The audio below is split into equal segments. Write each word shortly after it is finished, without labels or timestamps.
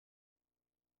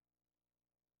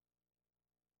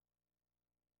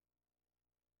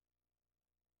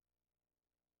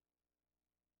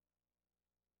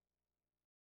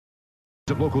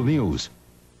of local news.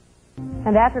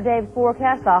 And after Dave's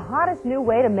forecast, the hottest new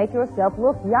way to make yourself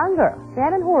look younger.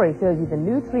 Shannon Horry shows you the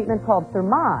new treatment called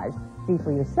Thermage. See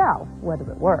for yourself whether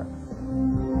it works.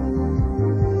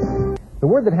 The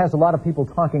word that has a lot of people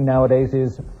talking nowadays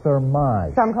is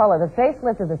Thermage. Some call it the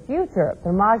facelift of the future.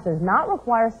 Thermage does not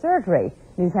require surgery.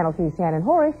 News Channel 2's Shannon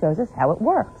Horry shows us how it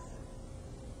works.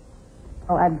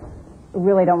 Oh, I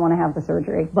really don't want to have the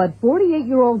surgery. But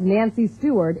 48-year-old Nancy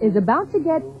Stewart is about to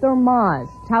get Thermage,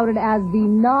 touted as the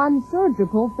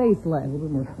non-surgical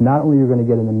facelift. Not only are you going to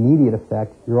get an immediate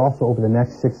effect, you're also over the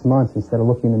next 6 months, instead of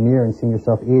looking in the mirror and seeing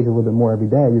yourself age a little bit more every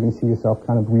day, you're going to see yourself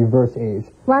kind of reverse age.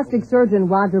 Plastic surgeon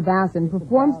Roger Bassin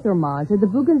performs Thermage at the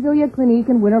Bougainvillea Clinique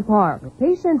in Winter Park.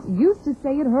 Patients used to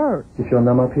say it hurt. You feel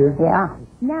numb up here? Yeah.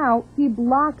 Now he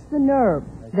blocks the nerve,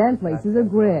 then places a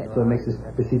grid. So it makes this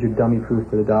procedure dummy-proof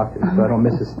for the doctor, so I don't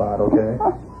miss a spot, okay?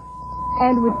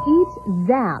 And with each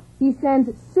zap, he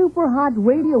sends super hot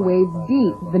radio waves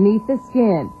deep beneath the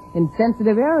skin. In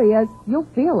sensitive areas, you'll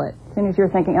feel it. As soon as you're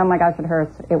thinking, oh my gosh, it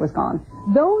hurts, it was gone.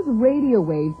 Those radio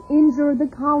waves injure the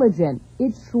collagen.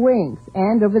 It shrinks,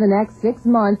 and over the next 6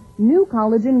 months, new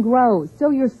collagen grows, so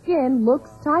your skin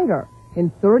looks tighter. In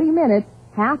 30 minutes,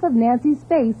 half of Nancy's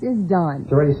face is done.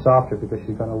 It's already softer because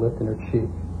she's got a lift in her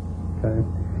cheek, okay?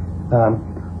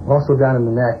 Also down in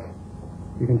the neck,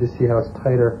 you can just see how it's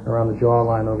tighter around the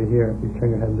jawline over here. If you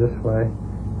turn your head this way,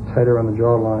 tighter on the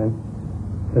jawline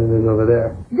than it is over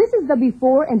there. This is the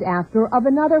before and after of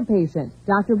another patient,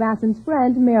 Dr. Bassin's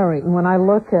friend, Mary. When I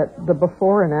look at the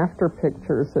before and after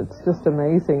pictures, it's just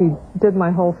amazing. He did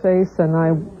my whole face, and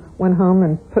I went home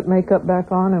and put makeup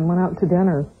back on and went out to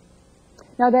dinner.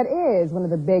 Now, that is one of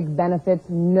the big benefits,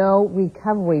 no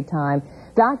recovery time.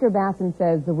 Dr. Bassin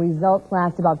says the results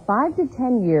last about 5 to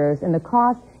 10 years, and the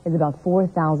cost is about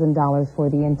 $4,000 for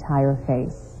the entire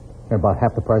face. They're about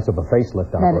half the price of a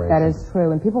facelift operation. That is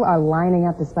true, and people are lining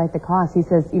up despite the cost. He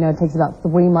says, it takes about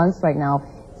 3 months right now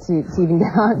to even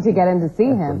to get in to see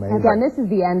him. And this is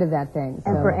the end of that thing.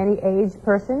 And for any age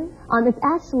person? It's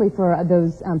actually for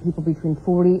those people between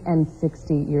 40 and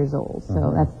 60 years old.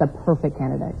 So that's the perfect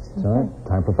candidate. All right.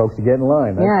 Time for folks to get in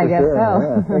line. Yeah, I guess so.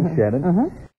 Yeah. Thanks,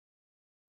 Shannon.